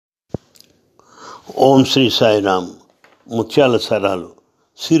ఓం శ్రీ సాయిరామ్. ముత్యాల సరాలు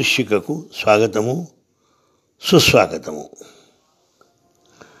శీర్షికకు స్వాగతము, సుస్వాగతము.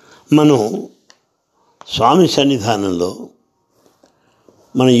 మనం స్వామి సన్నిధానంలో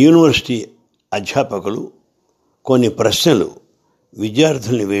మన యూనివర్సిటీ అధ్యాపకులు కొన్ని ప్రశ్నలు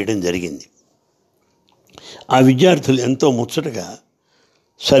విద్యార్థుల్ని వేయడం జరిగింది. ఆ విద్యార్థులు ఎంతో ముచ్చటగా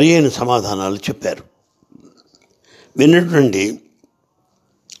సరి అయిన సమాధానాలు చెప్పారు. విన్నటువంటి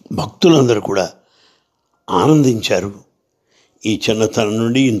భక్తులందరూ కూడా ఆనందించారు. ఈ చిన్నతనం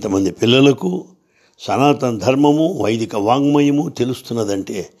నుండి ఇంతమంది పిల్లలకు సనాతన ధర్మము, వైదిక వాంగ్మయము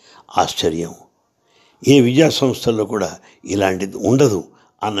తెలుస్తున్నదంటే ఆశ్చర్యం. ఏ విద్యా సంస్థల్లో కూడా ఇలాంటిది ఉండదు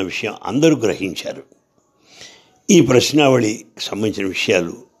అన్న విషయం అందరూ గ్రహించారు. ఈ ప్రశ్నావళికి సంబంధించిన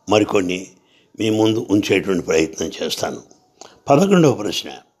విషయాలు మరికొన్ని మీ ముందు ఉంచేటువంటి ప్రయత్నం చేస్తాను. 11వ ప్రశ్న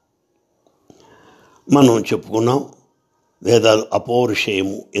మనం చెప్పుకున్నాం. వేదాలు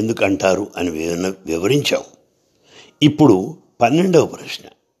అపౌరుషేయము ఎందుకంటారు అని వివరించాం. ఇప్పుడు 12వ ప్రశ్న,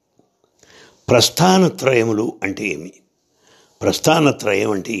 ప్రస్థానత్రయములు అంటే ఏమి? ప్రస్థానత్రయం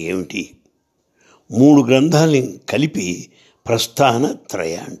అంటే ఏమిటి? 3 గ్రంథాలని కలిపి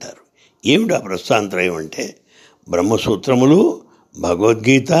ప్రస్థానత్రయ అంటారు. ఏమిటి ఆ ప్రస్థానత్రయం అంటే? బ్రహ్మసూత్రములు,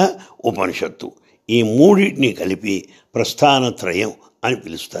 భగవద్గీత, ఉపనిషత్తు, ఈ మూడింటిని కలిపి ప్రస్థానత్రయం అని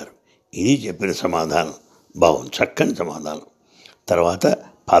పిలుస్తారు. ఇది చెప్పిన సమాధానం. బాగుంది, చక్కని సమాధానం. తర్వాత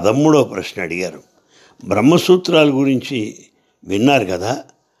 13వ ప్రశ్న అడిగారు. బ్రహ్మసూత్రాల గురించి విన్నారు కదా,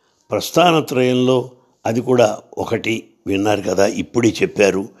 ప్రస్థానత్రయంలో అది కూడా ఒకటి విన్నారు కదా, ఇప్పుడే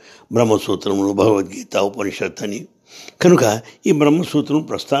చెప్పారు బ్రహ్మసూత్రములు, భగవద్గీత, ఉపనిషత్తు అని. కనుక ఈ బ్రహ్మసూత్రం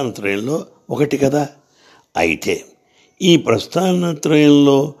ప్రస్థానత్రయంలో ఒకటి కదా. అయితే ఈ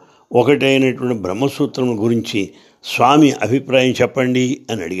ప్రస్థానత్రయంలో ఒకటైనటువంటి బ్రహ్మసూత్రం గురించి స్వామి అభిప్రాయం చెప్పండి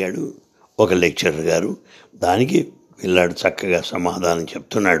అని అడిగాడు ఒక లెక్చరర్ గారు. దానికి పిల్లాడు చక్కగా సమాధానం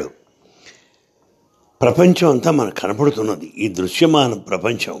చెప్తున్నాడు. ప్రపంచం అంతా మనకు కనపడుతున్నది, ఈ దృశ్యమాన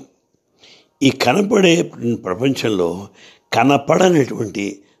ప్రపంచం. ఈ కనపడే ప్రపంచంలో కనపడనటువంటి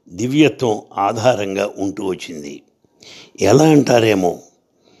దివ్యత్వం ఆధారంగా ఉంటూ వచ్చింది. ఎలా అంటారేమో,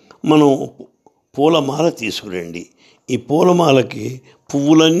 మనం పూలమాల తీసుకురండి. ఈ పూలమాలకి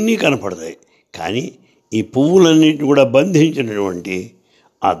పువ్వులన్నీ కనపడతాయి, కానీ ఈ పువ్వులన్నిటిని కూడా బంధించినటువంటి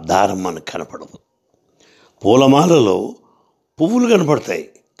ఆ దారం మనకు కనపడదు. పూలమాలలో పువ్వులు కనపడతాయి,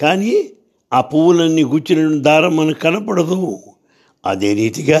 కానీ ఆ పువ్వులన్నీ గుచ్చిన దారం మనకు కనపడదు. అదే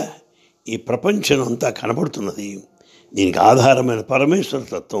రీతిగా ఈ ప్రపంచం అంతా కనపడుతున్నది, దీనికి ఆధారమైన పరమేశ్వర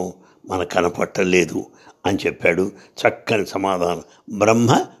తత్వం మనకు కనపట్టలేదు అని చెప్పాడు. చక్కని సమాధానం.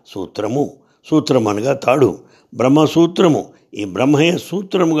 బ్రహ్మ సూత్రము, సూత్రం అనగా తాడు, బ్రహ్మసూత్రము, ఈ బ్రహ్మయ్య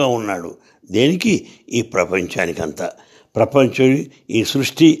సూత్రముగా ఉన్నాడు. దేనికి? ఈ ప్రపంచానికంతా. ప్రపంచం, ఈ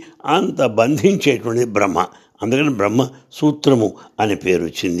సృష్టి అంత బంధించేటువంటిది బ్రహ్మ, అందుకని బ్రహ్మ సూత్రము అనే పేరు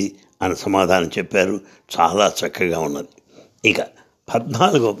వచ్చింది అని సమాధానం చెప్పారు. చాలా చక్కగా ఉన్నది. ఇక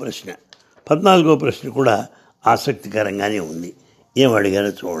 14వ ప్రశ్న. 14వ ప్రశ్న కూడా ఆసక్తికరంగానే ఉంది. ఏం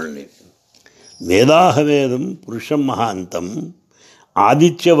అడిగారో చూడండి. వేదాహవేదం పురుషం మహాంతం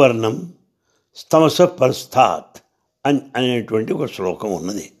ఆదిత్యవర్ణం స్తమస పరస్థాత్ అనేటువంటి ఒక శ్లోకం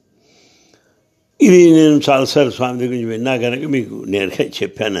ఉన్నది. ఇది నేను చాలాసార్లు స్వామి దగ్గర నుంచి విన్నా కనుక మీకు నేరుగా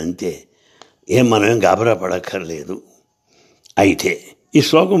చెప్పాను, అంతే. మనమేం గాబరా పడక్కర్లేదు. అయితే ఈ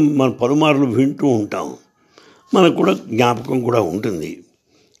శ్లోకం మనం పలుమార్లు వింటూ ఉంటాం, మనకు కూడా జ్ఞాపకం కూడా ఉంటుంది.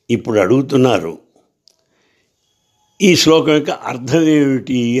 ఇప్పుడు అడుగుతున్నారు, ఈ శ్లోకం యొక్క అర్థం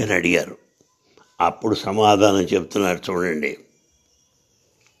ఏమిటి అని అడిగారు. అప్పుడు సమాధానం చెప్తున్నారు, చూడండి.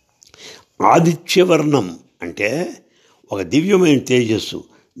 ఆదిత్యవర్ణం అంటే ఒక దివ్యమైన తేజస్సు,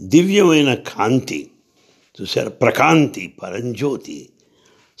 దివ్యమైన కాంతి, చూసారు, ప్రకాంతి, పరంజ్యోతి.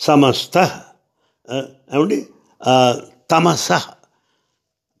 సమస్త ఏమండి తమస,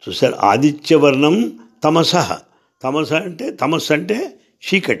 చూసారు, ఆదిత్యవర్ణం తమస. తమస్సు అంటే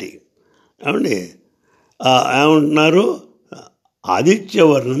చీకటి. ఏమండి ఏమంటున్నారు?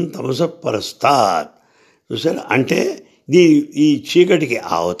 ఆదిత్యవర్ణం తమస పరస్తాత్. చూసారు, అంటే ఈ చీకటికి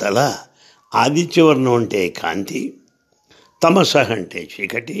అవతల ఆదిత్యవర్ణం అంటే కాంతి, తమస అంటే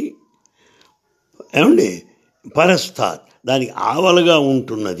చీకటి, ఏమండి పరస్థాత్ దానికి ఆవలగా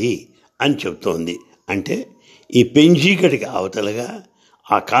ఉంటున్నది అని చెప్తోంది. అంటే ఈ పెంచీకటికి అవతలగా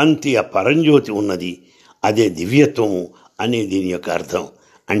ఆ కాంతి, ఆ పరంజ్యోతి ఉన్నది, అదే దివ్యత్వము అనే దీని యొక్క అర్థం.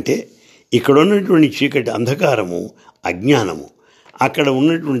 అంటే ఇక్కడ ఉన్నటువంటి చీకటి, అంధకారము, అజ్ఞానము, అక్కడ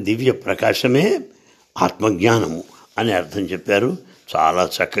ఉన్నటువంటి దివ్య ప్రకాశమే ఆత్మజ్ఞానము అనే అర్థం చెప్పారు. చాలా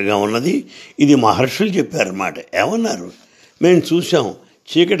చక్కగా ఉన్నది. ఇది మహర్షులు చెప్పారన్నమాట. ఏమన్నారు? మేము చూసాం,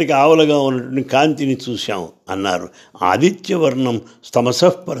 చీకటికి ఆవలగా ఉన్నటువంటి కాంతిని చూశాం అన్నారు. ఆదిత్యవర్ణం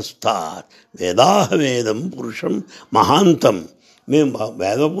స్తమసః పరస్తాత్ వేదాహవేదం పురుషం మహాంతం. మేము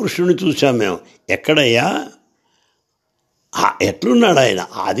వేదపురుషుడిని చూసాం. మేము ఎక్కడయ్యా, ఎట్లున్నాడు ఆయన?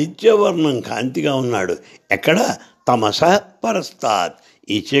 ఆదిత్యవర్ణం కాంతిగా ఉన్నాడు. ఎక్కడ? తమస పరస్తాత్,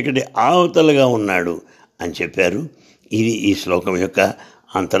 ఈ చీకటి ఆవతలుగా ఉన్నాడు అని చెప్పారు. ఇది ఈ శ్లోకం యొక్క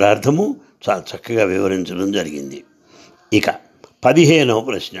అంతరార్థము చాలా చక్కగా వివరించడం జరిగింది. ఇక 15వ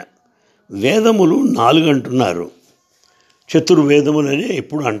ప్రశ్న. వేదములు 4 అంటున్నారు, చతుర్వేదములనే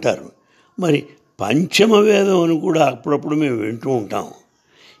ఎప్పుడు అంటారు. మరి పంచమ వేదం అని కూడా అప్పుడప్పుడు మేము వింటూ ఉంటాం.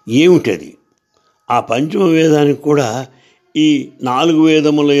 ఏమిటది? ఆ పంచమ వేదానికి కూడా ఈ 4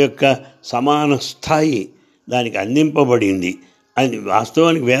 వేదముల యొక్క సమాన స్థాయి దానికి అందింపబడింది. అది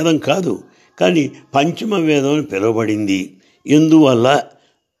వాస్తవానికి వేదం కాదు, కానీ పంచమ వేదం అని పిలువబడింది. ఎందువల్ల?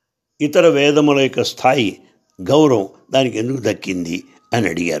 ఇతర వేదముల యొక్క స్థాయి, గౌరవం దానికి ఎందుకు దక్కింది అని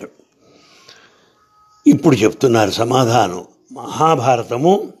అడిగారు. ఇప్పుడు చెప్తున్నారు సమాధానం.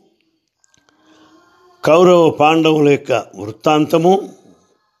 మహాభారతము కౌరవ పాండవుల యొక్క వృత్తాంతము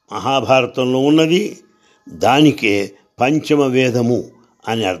మహాభారతంలో ఉన్నది. దానికే పంచమ వేదము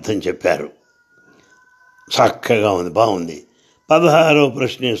అని అర్థం చెప్పారు. చక్కగా ఉంది, బాగుంది. 16వ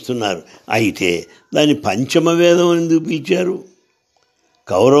ప్రశ్న ఇస్తున్నారు. అయితే దాన్ని పంచమ వేదం ఎందుకు పిలిచారు?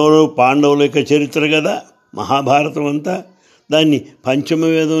 కౌరవులు పాండవుల యొక్క చరిత్ర కదా మహాభారతం అంతా, దాన్ని పంచమ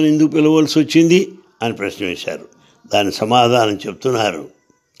వేదం ఎందుకు పిలవలసి వచ్చింది అని ప్రశ్న వేశారు. దాని సమాధానం చెప్తున్నారు.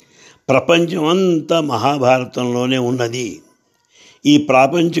 ప్రపంచమంతా మహాభారతంలోనే ఉన్నది. ఈ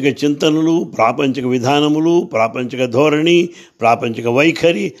ప్రాపంచిక చింతనలు, ప్రాపంచిక విధానములు, ప్రాపంచిక ధోరణి, ప్రాపంచిక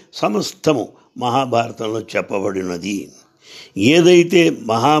వైఖరి సమస్తము మహాభారతంలో చెప్పబడినది. ఏదైతే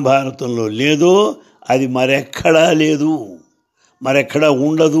మహాభారతంలో లేదో అది మరెక్కడా లేదు, మరెక్కడా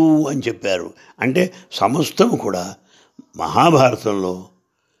ఉండదు అని చెప్పారు. అంటే సమస్తము కూడా మహాభారతంలో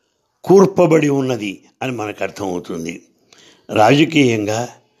కూర్పబడి ఉన్నది అని మనకు అర్థమవుతుంది. రాజకీయంగా,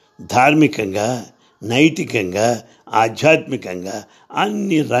 ధార్మికంగా, నైతికంగా, ఆధ్యాత్మికంగా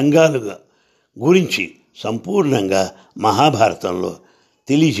అన్ని రంగాలుగా గురించి సంపూర్ణంగా మహాభారతంలో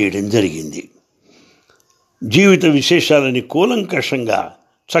తెలియజేయడం జరిగింది. జీవిత విశేషాలని కూలంకషంగా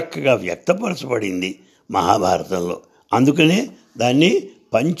చక్కగా వ్యక్తపరచబడింది మహాభారతంలో. అందుకనే దాన్ని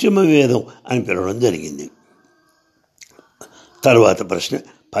పంచమ వేదం అని పిలవడం జరిగింది. తర్వాత ప్రశ్న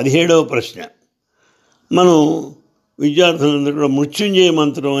 17వ ప్రశ్న. మనం విద్యార్థులందరూ కూడా మృత్యుంజయ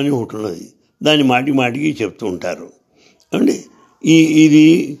మంత్రం అని ఒకటి ఉన్నది. దాన్ని మాటి మాటికి చెప్తూ ఉంటారు అండి. ఇది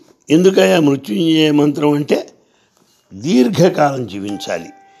ఎందుకయ్యా మృత్యుంజయ మంత్రం అంటే? దీర్ఘకాలం జీవించాలి,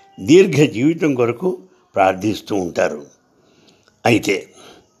 దీర్ఘ జీవితం కొరకు ప్రార్థిస్తూ ఉంటారు. అయితే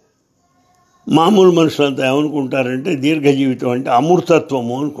మామూలు మనుషులంతా ఏమనుకుంటారంటే దీర్ఘ జీవితం అంటే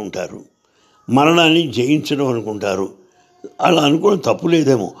అమృతత్వము అనుకుంటారు, మరణాన్ని జయించడం అనుకుంటారు. అలా అనుకోవడం తప్పు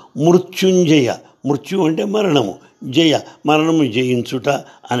లేదేమో. మృత్యుంజయ, మృత్యు అంటే మరణము, జయ మరణము జయించుట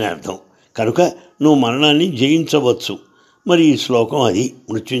అని అర్థం. కనుక నువ్వు మరణాన్ని జయించవచ్చు. మరి ఈ శ్లోకం అది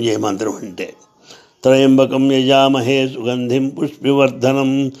మృత్యుంజయ మంత్రం అంటే. త్రయంబకం యజామహే సుగంధిం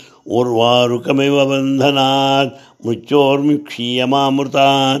పుష్పివర్ధనం ఉర్వారుకమివ బంధనాత్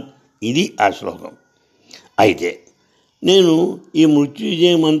మృత్యోర్ముక్షీయమామృతాత్. ఇది ఆ శ్లోకం. అయితే నేను ఈ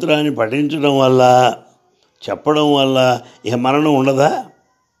మృత్యుంజయ మంత్రాన్ని పఠించడం వల్ల, చెప్పడం వల్ల ఇక మరణం ఉండదా?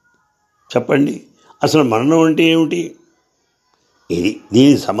 చెప్పండి, అసలు మరణం అంటే ఏమిటి?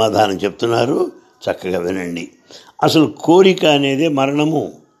 దీని సమాధానం చెప్తున్నారు, చక్కగా వినండి. అసలు కోరిక అనేది మరణము,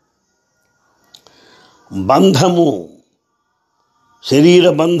 బంధము, శరీర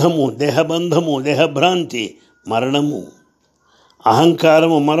బంధము, దేహబంధము, దేహభ్రాంతి మరణము,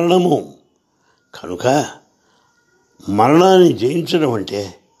 అహంకారము మరణము. కనుక మరణాన్ని జయించడం అంటే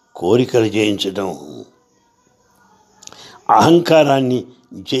కోరికలు జయించడం, అహంకారాన్ని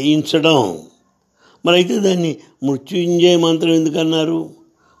జయించడం. మరి అయితే దాన్ని మృత్యుంజయ మంత్రం ఎందుకన్నారు?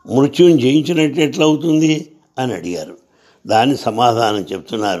 మృత్యుని జయించినట్టు ఎట్లా అవుతుంది అని అడిగారు. దాని సమాధానం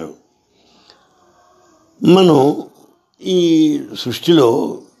చెప్తున్నారు. మనం ఈ సృష్టిలో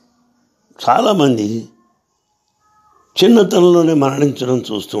చాలామంది చిన్నతనంలోనే మరణించడం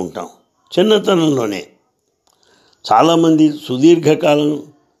చూస్తూ ఉంటాం. చిన్నతనంలోనే చాలామంది సుదీర్ఘకాలం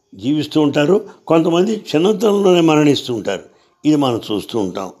జీవిస్తూ ఉంటారు, కొంతమంది చిన్నతనంలోనే మరణిస్తూ ఉంటారు. ఇది మనం చూస్తూ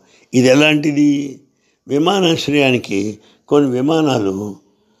ఉంటాం. ఇది ఎలాంటిది? విమానాశ్రయానికి కొన్ని విమానాలు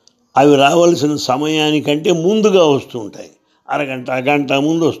అవి రావాల్సిన సమయానికంటే ముందుగా వస్తూ ఉంటాయి, అరగంట గంట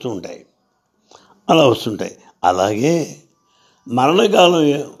ముందు వస్తూ ఉంటాయి, అలా వస్తుంటాయి. అలాగే మరణకాలం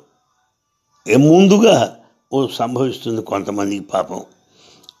ముందుగా సంభవిస్తుంది కొంతమందికి పాపం.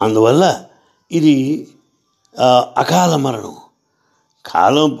 అందువల్ల ఇది అకాల మరణం,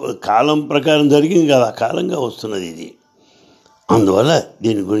 కాలం ప్రకారం జరిగింది కదా, అకాలంగా వస్తున్నది ఇది. అందువల్ల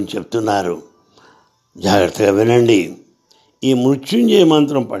దీని గురించి చెప్తున్నారు, జాగ్రత్తగా వినండి. ఈ మృత్యుంజయ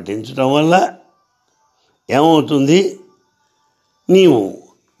మంత్రం పఠించడం వల్ల ఏమవుతుంది? నీవు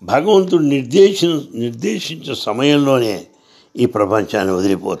భగవంతుడు నిర్దేశించే సమయంలోనే ఈ ప్రపంచాన్ని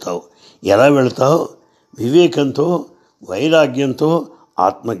వదిలిపోతావు. ఎలా వెళతావు? వివేకంతో, వైరాగ్యంతో,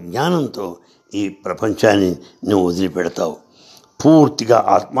 ఆత్మజ్ఞానంతో ఈ ప్రపంచాన్ని నువ్వు వదిలిపెడతావు. పూర్తిగా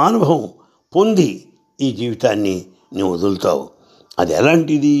ఆత్మానుభవం పొంది ఈ జీవితాన్ని నువ్వు వదులుతావు. అది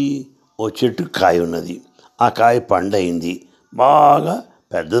ఎలాంటిది? ఓ చెట్టు కాయ ఉన్నది, ఆ కాయ పండయింది, బాగా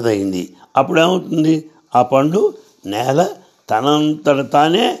పెద్దదయింది. అప్పుడేమవుతుంది? ఆ పండు నేల తనంతట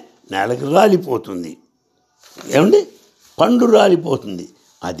తానే నేలకు రాలిపోతుంది. ఏమండి? పండు రాలిపోతుంది.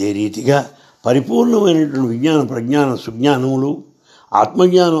 అదే రీతిగా పరిపూర్ణమైనటువంటి విజ్ఞాన ప్రజ్ఞాన సుజ్ఞానములు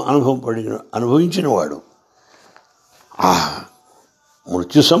ఆత్మజ్ఞానం అనుభవించిన వాడు ఆ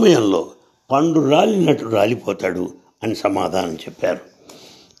మృత్యు సమయంలో పండు రాలినట్టు రాలిపోతాడు అని సమాధానం చెప్పారు.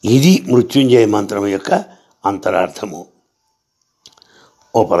 ఇది మృత్యుంజయ మంత్రం యొక్క అంతరార్థము.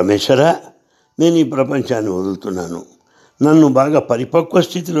 ఓ పరమేశ్వర, నేను ఈ ప్రపంచాన్ని వదులుతున్నాను, నన్ను బాగా పరిపక్వ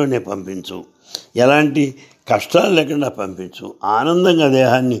స్థితిలోనే పంపించు, ఎలాంటి కష్టాలు లేకుండా పంపించు, ఆనందంగా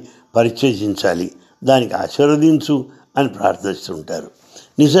దేహాన్ని పరిత్యజించాలి, దానికి ఆశీర్వదించు అని ప్రార్థిస్తుంటారు.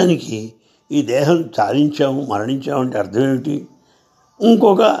 నిజానికి ఈ దేహం చాలించాము, మరణించామంటే అర్థం ఏమిటి?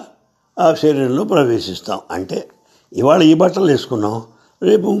 ఇంకొక ఆ శరీరంలో ప్రవేశిస్తాం. అంటే ఇవాళ ఈ బట్టలు వేసుకున్నాం,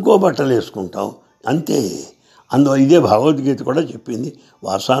 రేపు ఇంకో బట్టలు వేసుకుంటాం, అంతే. ఇదే భగవద్గీత కూడా చెప్పింది,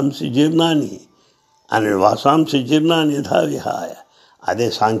 వాసాంసి జీర్ణాన్ని అని, వాసాంసి జీర్ణాన్ని యథా విహాయ. అదే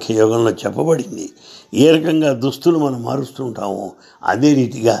సాంఖ్యయోగంలో చెప్పబడింది. ఏ రకంగా దుస్తులు మనం మారుస్తూ ఉంటామో అదే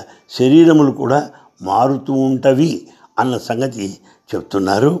రీతిగా శరీరములు కూడా మారుతూ ఉంటవి అన్న సంగతి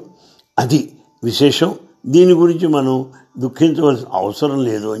చెప్తున్నారు. అది విశేషం. దీని గురించి మనం దుఃఖించవలసిన అవసరం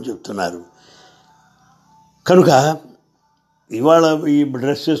లేదు అని చెప్తున్నారు. కనుక ఇవాళ ఈ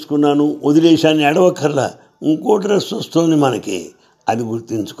డ్రెస్ వేసుకున్నాను, వదిలేశాన్ని ఎడవక్కర్లా, ఇంకో డ్రెస్ వస్తుంది మనకి, అది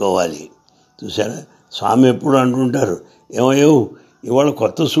గుర్తుంచుకోవాలి. చూసారా? స్వామి ఎప్పుడు అంటుంటారు, ఏమయ్యో ఇవాళ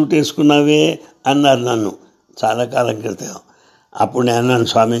కొత్త సూట్ వేసుకున్నావే అన్నారు నన్ను చాలా కాలం క్రితం. అప్పుడు నేను అన్నాను,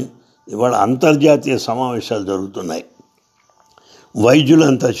 స్వామి ఇవాళ అంతర్జాతీయ సమావేశాలు జరుగుతున్నాయి,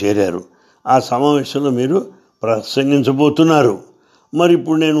 వైద్యులంతా చేరారు, ఆ సమావేశంలో మీరు ప్రసంగించబోతున్నారు, మరి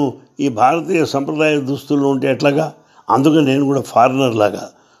ఇప్పుడు నేను ఈ భారతీయ సంప్రదాయ దుస్తులు ఉంటే ఎట్లాగా? అందుకని నేను కూడా ఫారినర్ లాగా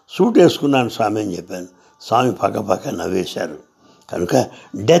సూట్ వేసుకున్నాను స్వామి అని చెప్పాను. స్వామి పక్క నవ్వేశారు. కనుక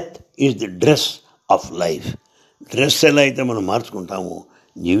death is the dress of life. Dress ఎలా అయితే మనం మార్చుకుంటామో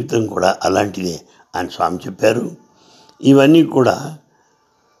జీవితం కూడా అలాంటిదే అని స్వామి చెప్పారు. ఇవన్నీ కూడా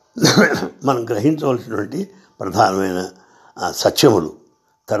మనం గ్రహించవలసినటువంటి ప్రధానమైన సత్యములు.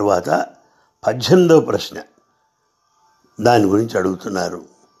 తర్వాత 18వ ప్రశ్న, దాని గురించి అడుగుతున్నారు.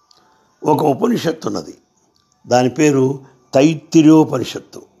 ఒక ఉపనిషత్తు ఉన్నది, దాని పేరు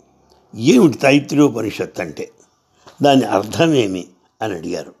తైత్తిరీయోపనిషత్తు. ఏమిటి తైత్తిరీయోపనిషత్తు అంటే? దాని అర్థమేమి అని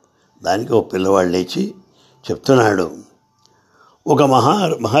అడిగారు. దానికి ఒక పిల్లవాడు లేచి చెప్తున్నాడు, ఒక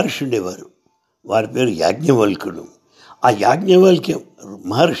మహర్షి ఉండేవారు, వారి పేరు యాజ్ఞవల్క్యుడు. ఆ యాజ్ఞవల్క్య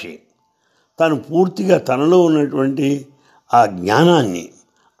మహర్షి తను పూర్తిగా తనలో ఉన్నటువంటి ఆ జ్ఞానాన్ని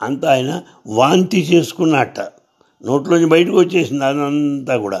అంతా ఆయన వాంతి చేసుకున్నట్ట, నోట్లోంచి బయటకు వచ్చేసింది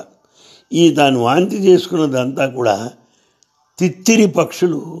అదంతా కూడా. ఈ తాను వాంతి చేసుకున్నదంతా కూడా తిత్తిరి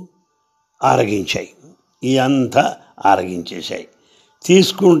పక్షులు ఆరగించాయి, ఈ అంతా ఆరగించేశాయి.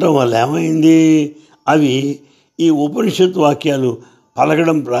 తీసుకుంటాం వల్ల ఏమైంది? అవి ఈ ఉపనిషత్ వాక్యాలు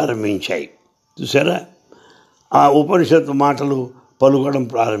పలకడం ప్రారంభించాయి. చూసారా? ఆ ఉపనిషత్తు మాటలు పలుకడం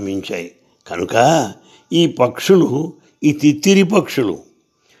ప్రారంభించాయి. కనుక ఈ పక్షులు, ఈ తిత్తిరి పక్షులు,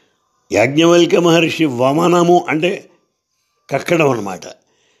 యాజ్ఞవల్క్య మహర్షి వమనము అంటే కక్కడం అన్నమాట,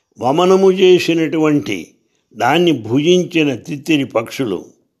 వమనము చేసినటువంటి దాన్ని భుజించిన తిత్తిరి పక్షులు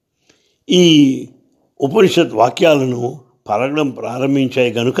ఈ ఉపనిషత్ వాక్యాలను పలకడం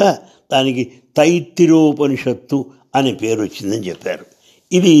ప్రారంభించాయి. కనుక దానికి తైత్తిరీయోపనిషత్తు అనే పేరు వచ్చిందని చెప్పారు.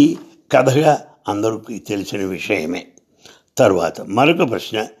 ఇది కథగా అందరికీ తెలిసిన విషయమే. తర్వాత మరొక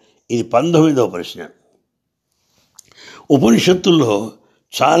ప్రశ్న, ఇది 19వ ప్రశ్న. ఉపనిషత్తుల్లో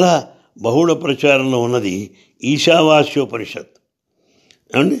చాలా బహుళ ప్రచారంలో ఉన్నది ఈశావాస్యోపనిషత్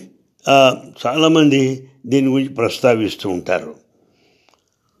అండి. చాలామంది దీని గురించి ప్రస్తావిస్తూ ఉంటారు.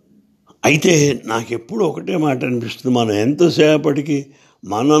 అయితే నాకెప్పుడు ఒకటే మాట అనిపిస్తుంది, మనం ఎంతసేపటికి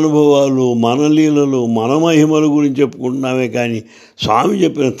మన అనుభవాలు, మన లీలలు, మన మహిమల గురించి చెప్పుకుంటున్నామే కానీ స్వామి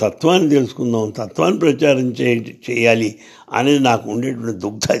చెప్పిన తత్వాన్ని తెలుసుకుందాం, తత్వాన్ని ప్రచారం చేయాలి అనేది నాకు ఉండేటువంటి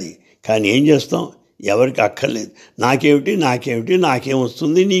దుగ్ధది. కానీ ఏం చేస్తాం? ఎవరికి అక్కర్లేదు. నాకేమిటి, నాకేం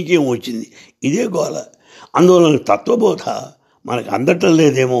వస్తుంది, నీకేం వచ్చింది, ఇదే గోల. అందువలన తత్వబోధ మనకు అందటం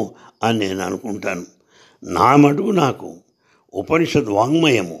లేదేమో అని నేను అనుకుంటాను. నా మటుకు నాకు ఉపనిషత్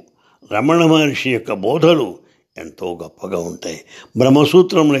వాంగ్మయము, రమణ మహర్షి యొక్క బోధలు ఎంతో గొప్పగా ఉంటాయి.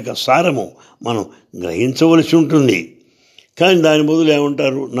 బ్రహ్మసూత్రముల యొక్క సారము మనం గ్రహించవలసి ఉంటుంది. కానీ దాని బదులు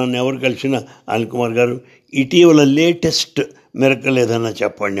ఏమంటారు, నన్ను ఎవరు కలిసినా అనిల్ కుమార్ గారు ఇటీవల లేటెస్ట్ మిరకల్ ఏదన్నా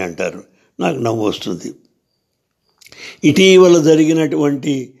చెప్పండి అంటారు. నాకు నవ్వు వస్తుంది. ఇటీవల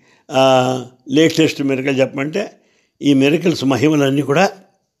జరిగినటువంటి లేటెస్ట్ మిరకల్ చెప్పమంటే ఈ మిరకల్స్ మహిమలన్నీ కూడా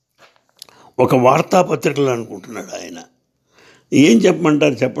ఒక వార్తాపత్రికలు అనుకుంటున్నాడు ఆయన. ఏం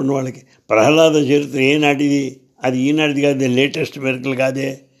చెప్పమంటారు చెప్పండి వాళ్ళకి? ప్రహ్లాద చరిత్ర ఏనాటిది? అది ఈనాటిది కాదే, లేటెస్ట్ మిరకల్ కాదే.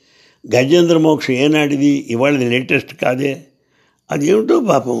 గజేంద్ర మోక్షం ఏనాటిది? ఇవాళది లేటెస్ట్ కాదే. అదేమిటో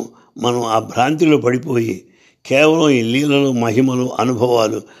పాపం మనం ఆ భ్రాంతిలో పడిపోయి కేవలం ఈ లీలలు, మహిమలు,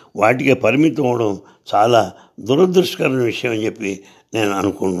 అనుభవాలు వాటికే పరిమితం అవడం చాలా దురదృష్టకరమైన విషయం అని చెప్పి నేను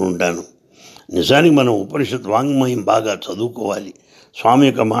అనుకుంటూ ఉంటాను. నిజానికి మనం ఉపనిషత్ వాంగ్మయం బాగా చదువుకోవాలి, స్వామి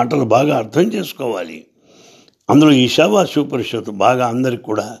యొక్క మాటలు బాగా అర్థం చేసుకోవాలి. అందులో ఈశావాస్య ఉపనిషత్తు బాగా అందరికి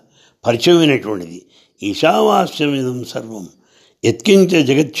కూడా పరిచయమైనటువంటిది. ఈశావాస్యమిదం సర్వం యత్కించ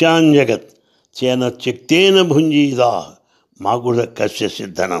జగత్యాన్ జగత్ చేన త్యక్తేన భుంజీదా మాగుడ కస్య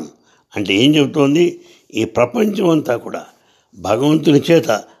సిద్ధనం. అంటే ఏం చెబుతోంది? ఈ ప్రపంచం అంతా కూడా భగవంతుని చేత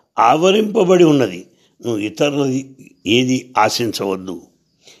ఆవరింపబడి ఉన్నది. నువ్వు ఇతరులది ఏది ఆశించవద్దు,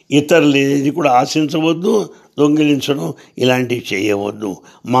 ఇతరులు ఏది కూడా ఆశించవద్దు, దొంగిలించడం ఇలాంటివి చేయవద్దు.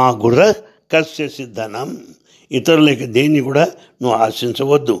 మా గుర్ర కస్య సిద్ధనం, ఇతరులకి దేన్ని కూడా నువ్వు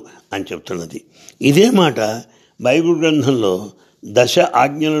ఆశించవద్దు అని చెప్తున్నది. ఇదే మాట బైబిల్ గ్రంథంలో 10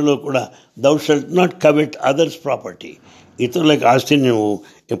 ఆజ్ఞలలో కూడా దౌ shalt not covet others property, ఇతరులకు ఆస్తిని నువ్వు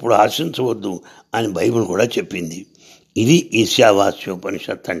ఎప్పుడు ఆశించవద్దు అని బైబిల్ కూడా చెప్పింది. ఇది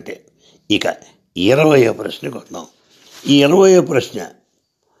ఈశావాస్యోపనిషత్ అంటే. ఇక 20వ ప్రశ్నకు వద్దాం. ఈ 20వ ప్రశ్న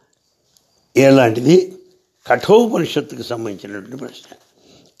ఎలాంటిది? కఠోపనిషత్తుకు సంబంధించినటువంటి ప్రశ్న.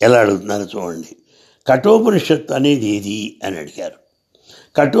 ఎలా అడుగుతున్నారో చూడండి. కఠోపనిషత్తు అనేది ఏది అని అడిగారు.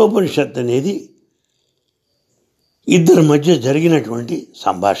 కఠోపనిషత్తు అనేది ఇద్దరి మధ్య జరిగినటువంటి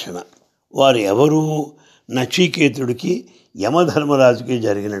సంభాషణ. వారు ఎవరు? నచికేతుడికి యమధర్మరాజుకి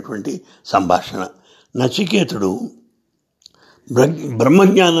జరిగినటువంటి సంభాషణ. నచికేతుడు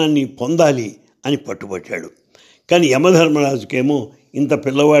బ్రహ్మజ్ఞానాన్ని పొందాలి అని పట్టుబట్టాడు. కానీ యమధర్మరాజుకేమో ఇంత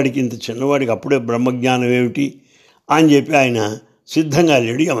పిల్లవాడికి, ఇంత చిన్నవాడికి అప్పుడే బ్రహ్మజ్ఞానం ఏమిటి అని చెప్పి ఆయన సిద్ధంగా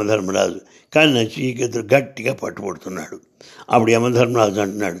లేడు యమధర్మరాజు. కానీ నచికేతుడు గట్టిగా పట్టుబడుతున్నాడు. అప్పుడు యమధర్మరాజు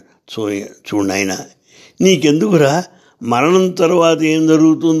అంటున్నాడు, చూడు ఆయన, నీకెందుకురా మరణం తర్వాత ఏం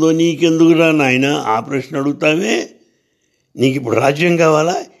జరుగుతుందో నీకెందుకురా నాయన ఆ ప్రశ్న అడుగుతావే? నీకు ఇప్పుడు రాజ్యం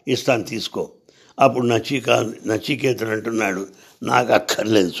కావాలా? ఇస్తాను, తీసుకో. అప్పుడు నచికేతుడు అంటున్నాడు, నాకు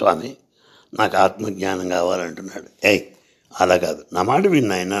అక్కర్లేదు స్వామి, నాకు ఆత్మజ్ఞానం కావాలంటున్నాడు. అలా కాదు, నా మాట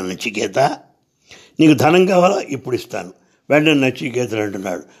విన్నా ఆయన నచికేత, నీకు ధనం కావాలా? ఇప్పుడు ఇస్తాను. వెంటనే నచికేతుడు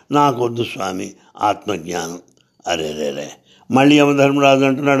అంటున్నాడు, నాకు వద్దు స్వామి ఆత్మజ్ఞానం. అరేరేరే. మళ్ళీ యమధర్మరాజు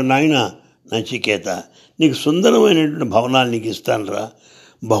అంటున్నాడు, నాయన నచికేత, నీకు సుందరమైనటువంటి భవనాలు నీకు ఇస్తాను రా,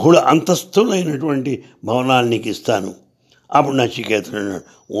 బహుళ అంతస్తులైనటువంటి భవనాలు నీకు ఇస్తాను. అప్పుడు నచికేతుడు అన్నాడు,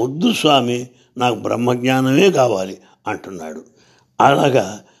 వద్దు స్వామి, నాకు బ్రహ్మజ్ఞానమే కావాలి అంటున్నాడు. అలాగా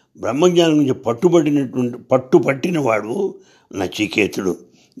బ్రహ్మజ్ఞానం నుంచి పట్టుపట్టినవాడు నచికేతుడు.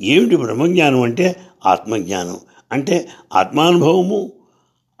 ఏమిటి బ్రహ్మజ్ఞానం అంటే? ఆత్మజ్ఞానం అంటే ఆత్మానుభవము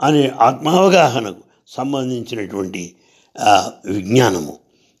అనే ఆత్మావగాహనకు సంబంధించినటువంటి విజ్ఞానము.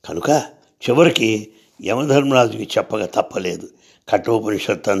 కనుక చివరికి యమధర్మరాజుకి చెప్పక తప్పలేదు.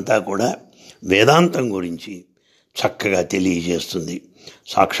 కఠోపనిషత్తు అంతా కూడా వేదాంతం గురించి చక్కగా తెలియజేస్తుంది.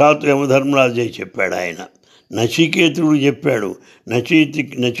 సాక్షాత్ యమధర్మరాజే చెప్పాడు, ఆయన నచికేతుడు చెప్పాడు.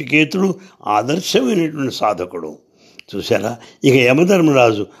 నచికేతుడు ఆదర్శమైనటువంటి సాధకుడు. చూసారా? ఇక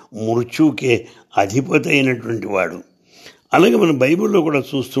యమధర్మరాజు మృత్యుకే అధిపతి అయినటువంటి వాడు. అలాగే మనం బైబిల్లో కూడా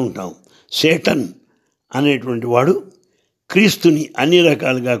చూస్తూ ఉంటాం, సేటన్ అనేటువంటి వాడు క్రీస్తుని అన్ని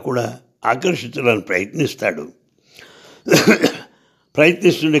రకాలుగా కూడా ఆకర్షించడానికి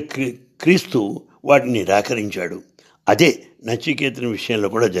ప్రయత్నిస్తుండే క్రీస్తు వాటిని నిరాకరించాడు. అదే నచికేతుని విషయంలో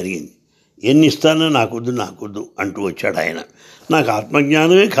కూడా జరిగింది. ఎన్ని ఇస్తానో నాకొద్దు అంటూ వచ్చాడు ఆయన. నాకు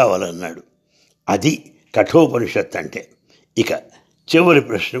ఆత్మజ్ఞానమే కావాలన్నాడు. అది కఠోపనిషత్తు అంటే. ఇక చివరి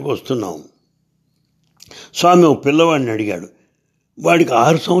ప్రశ్నకు వస్తున్నాం. స్వామి ఒక పిల్లవాడిని అడిగాడు, వాడికి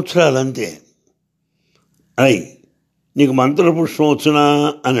 6 సంవత్సరాలు అంతే. నీకు మంత్రపుష్పం వచ్చునా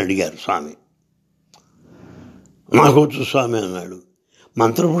అని అడిగారు స్వామి. నాకు వచ్చు స్వామి అన్నాడు.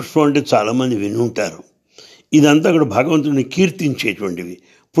 మంత్రపుష్పం అంటే చాలామంది విని ఉంటారు. ఇదంతా కూడా భగవంతుడిని కీర్తించేటువంటివి.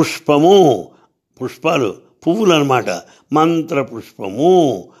 పుష్పాలు పువ్వులు అన్నమాట. మంత్రపుష్పము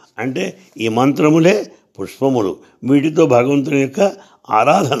అంటే ఈ మంత్రములే పుష్పములు. వీటితో భగవంతుని యొక్క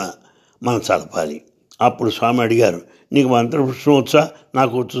ఆరాధన మనం చదపాలి. అప్పుడు స్వామి అడిగారు, నీకు మంత్రపుష్పం వచ్చా?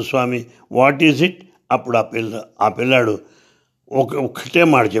 నాకు వచ్చు స్వామి. What is it? అప్పుడు ఆ పిల్లాడు ఒక్కటే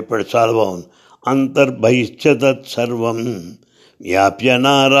మాట చెప్పాడు, చాలా బాగుంది. అంతర్బహిష్యతత్ సర్వం వ్యాప్య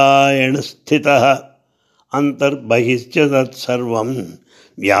నారాయణ స్థిత అంతర్బహిశ్చ తత్సర్వం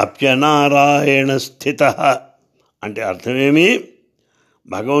వ్యాప్య నారాయణ స్థిత. అంటే అర్థమేమి?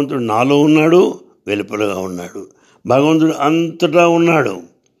 భగవంతుడు నాలో ఉన్నాడు, వెలుపలగా ఉన్నాడు. భగవంతుడు అంతటా ఉన్నాడు.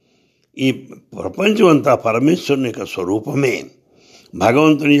 ఈ ప్రపంచం అంతా పరమేశ్వరుని యొక్క స్వరూపమే,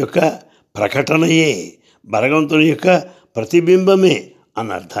 భగవంతుని యొక్క ప్రకటనయే, భగవంతుని యొక్క ప్రతిబింబమే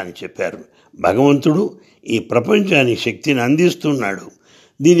అన్న అర్థాన్ని చెప్పారు. భగవంతుడు ఈ ప్రపంచానికి శక్తిని అందిస్తున్నాడు.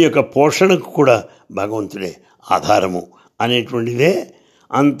 దీని యొక్క పోషణకు కూడా భగవంతుడే ఆధారము అనేటువంటిదే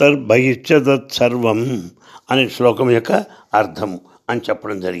అంతర్బహిశ్చ తత్సర్వం అనే శ్లోకం యొక్క అర్థము అని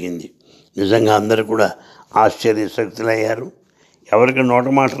చెప్పడం జరిగింది. నిజంగా అందరూ కూడా ఆశ్చర్యశక్తులయ్యారు. ఎవరికి నోట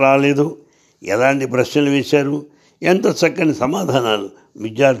మాట రాలేదు. ఎలాంటి ప్రశ్నలు వేశారు, ఎంత చక్కని సమాధానాలు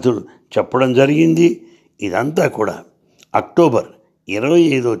విద్యార్థులు చెప్పడం జరిగింది. ఇదంతా కూడా అక్టోబర్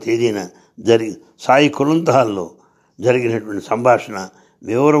 25వ తేదీన సాయి కులంతహాల్లో జరిగినటువంటి సంభాషణ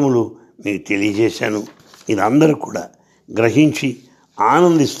వివరములు మీకు తెలియజేశాను. ఇది అందరూ కూడా గ్రహించి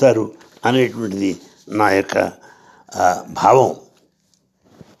ఆనందిస్తారు అనేటువంటిది నా యొక్క భావం.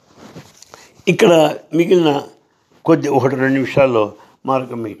 ఇక్కడ మిగిలిన ఒకటి రెండు నిమిషాల్లో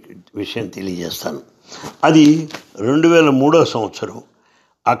మరొక మీకు విషయం తెలియజేస్తాను. అది 2003 సంవత్సరం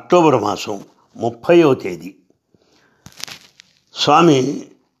అక్టోబర్ మాసం 30వ తేదీ స్వామి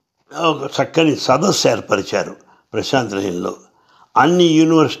ఒక చక్కని సదస్సు ఏర్పరిచారు ప్రశాంతలయంలో. అన్ని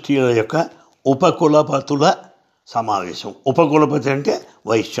యూనివర్సిటీల యొక్క ఉపకులపతుల సమావేశం. ఉపకులపతి అంటే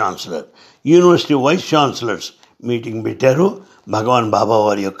vice chancellor. University vice chancellors meeting పెట్టారు భగవాన్ బాబా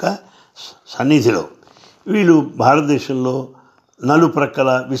వారి యొక్క సన్నిధిలో. వీళ్ళు భారతదేశంలో నలుప్రక్కల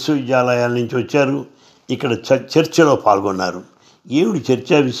విశ్వవిద్యాలయాల నుంచి వచ్చారు. ఇక్కడ చర్చలో పాల్గొన్నారు. ఏమిటి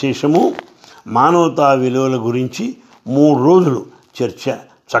చర్చా విశేషము? మానవతా విలువల గురించి 3 రోజులు చర్చ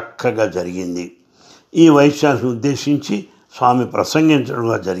చక్కగా జరిగింది. ఈ వైశ్యాన్ని ఉద్దేశించి స్వామి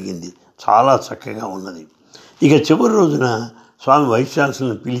ప్రసంగించడంగా జరిగింది. చాలా చక్కగా ఉన్నది. ఇక చివరి రోజున స్వామి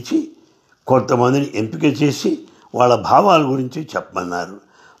వైశ్యాలను పిలిచి కొంతమందిని ఎంపిక చేసి వాళ్ళ భావాల గురించి చెప్పమన్నారు.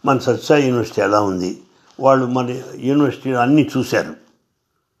 మన సత్సాయి యూనివర్సిటీ ఎలా ఉంది, వాళ్ళు మన యూనివర్సిటీ అన్నీ చూశారు,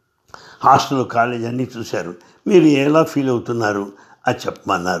 హాస్టల్ కాలేజ్ అన్నీ చూశారు, మీరు ఎలా ఫీల్ అవుతున్నారు అది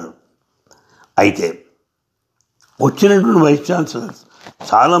చెప్పమన్నారు. అయితే వచ్చినటువంటి వైస్ ఛాన్సలర్స్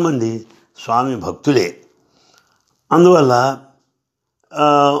చాలామంది స్వామి భక్తులే. అందువల్ల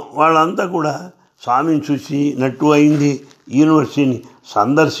వాళ్ళంతా కూడా స్వామిని చూసినట్టు అయింది, యూనివర్సిటీని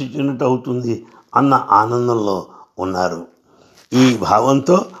సందర్శించినట్టు అవుతుంది అన్న ఆనందంలో ఉన్నారు. ఈ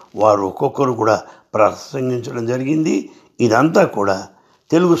భావంతో వారు ఒక్కొక్కరు కూడా ప్రసంగించడం జరిగింది. ఇదంతా కూడా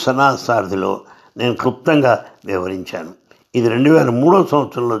తెలుగు సనాసారథిలో నేను క్లుప్తంగా వివరించాను. ఇది 2003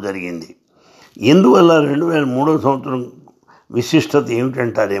 సంవత్సరంలో జరిగింది. ఎందువల్ల 2003 సంవత్సరం విశిష్టత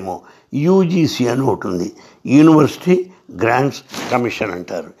ఏమిటంటారేమో, యూజీసీ అని ఒకటి ఉంది, యూనివర్సిటీ గ్రాంట్స్ కమిషన్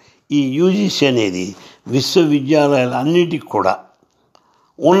అంటారు. ఈ యూజీసీ అనేది విశ్వవిద్యాలయాలన్నిటికీ కూడా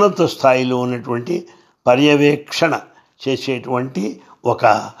ఉన్నత స్థాయిలో ఉన్నటువంటి పర్యవేక్షణ చేసేటువంటి ఒక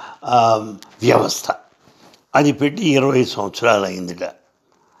వ్యవస్థ. అది పెట్టి 20 సంవత్సరాలు అయిందిట.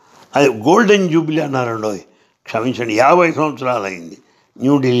 అది గోల్డెన్ జూబిలీ అన్నారండో, క్షమించండి, 50 సంవత్సరాలు అయింది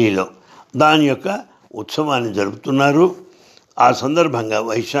న్యూఢిల్లీలో. దాని యొక్క ఉత్సవాన్ని జరుపుతున్నారు. ఆ సందర్భంగా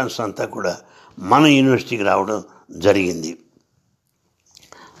వైశాన్స్ అంతా కూడా మన యూనివర్సిటీకి రావడం జరిగింది.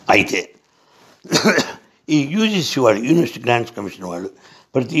 అయితే ఈ యూజీసీ వాళ్ళు, యూనివర్సిటీ గ్రాంట్స్ కమిషన్ వాళ్ళు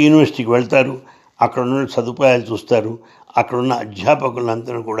ప్రతి యూనివర్సిటీకి వెళ్తారు, అక్కడ ఉన్న సదుపాయాలు చూస్తారు, అక్కడున్న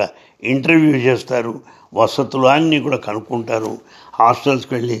అధ్యాపకులందరూ కూడా ఇంటర్వ్యూ చేస్తారు, వసతులు అన్నీ కూడా కనుక్కుంటారు,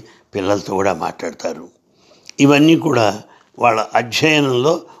 హాస్టల్స్కి వెళ్ళి పిల్లలతో కూడా మాట్లాడతారు. ఇవన్నీ కూడా వాళ్ళ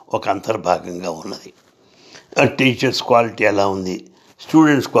అధ్యయనంలో ఒక అంతర్భాగంగా ఉన్నది. టీచర్స్ క్వాలిటీ ఎలా ఉంది,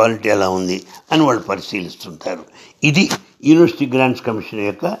 స్టూడెంట్స్ క్వాలిటీ ఎలా ఉంది అని వాళ్ళు పరిశీలిస్తుంటారు. ఇది యూనివర్సిటీ గ్రాంట్స్ కమిషన్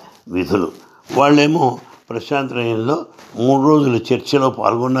యొక్క విధులు. వాళ్ళేమో ప్రశాంతలయంలో 3 రోజుల చర్చలో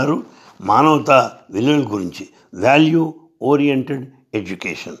పాల్గొన్నారు. మానవతా విలువల గురించి, వాల్యూ ఓరియంటెడ్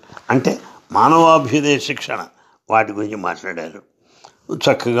ఎడ్యుకేషన్ అంటే మానవాభ్యుదయ శిక్షణ, వాటి గురించి మాట్లాడారు.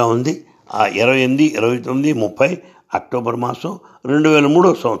 చక్కగా ఉంది. ఆ 28, 29, 30 అక్టోబర్ మాసం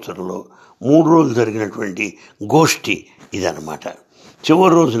 2003 సంవత్సరంలో 3 రోజులు జరిగినటువంటి గోష్ఠి ఇదన్నమాట.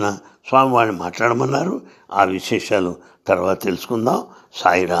 చివరి రోజున స్వామివారిని మాట్లాడమన్నారు. ఆ విశేషాలు తర్వాత తెలుసుకుందాం.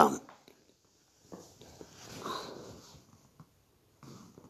 సాయిరామ్.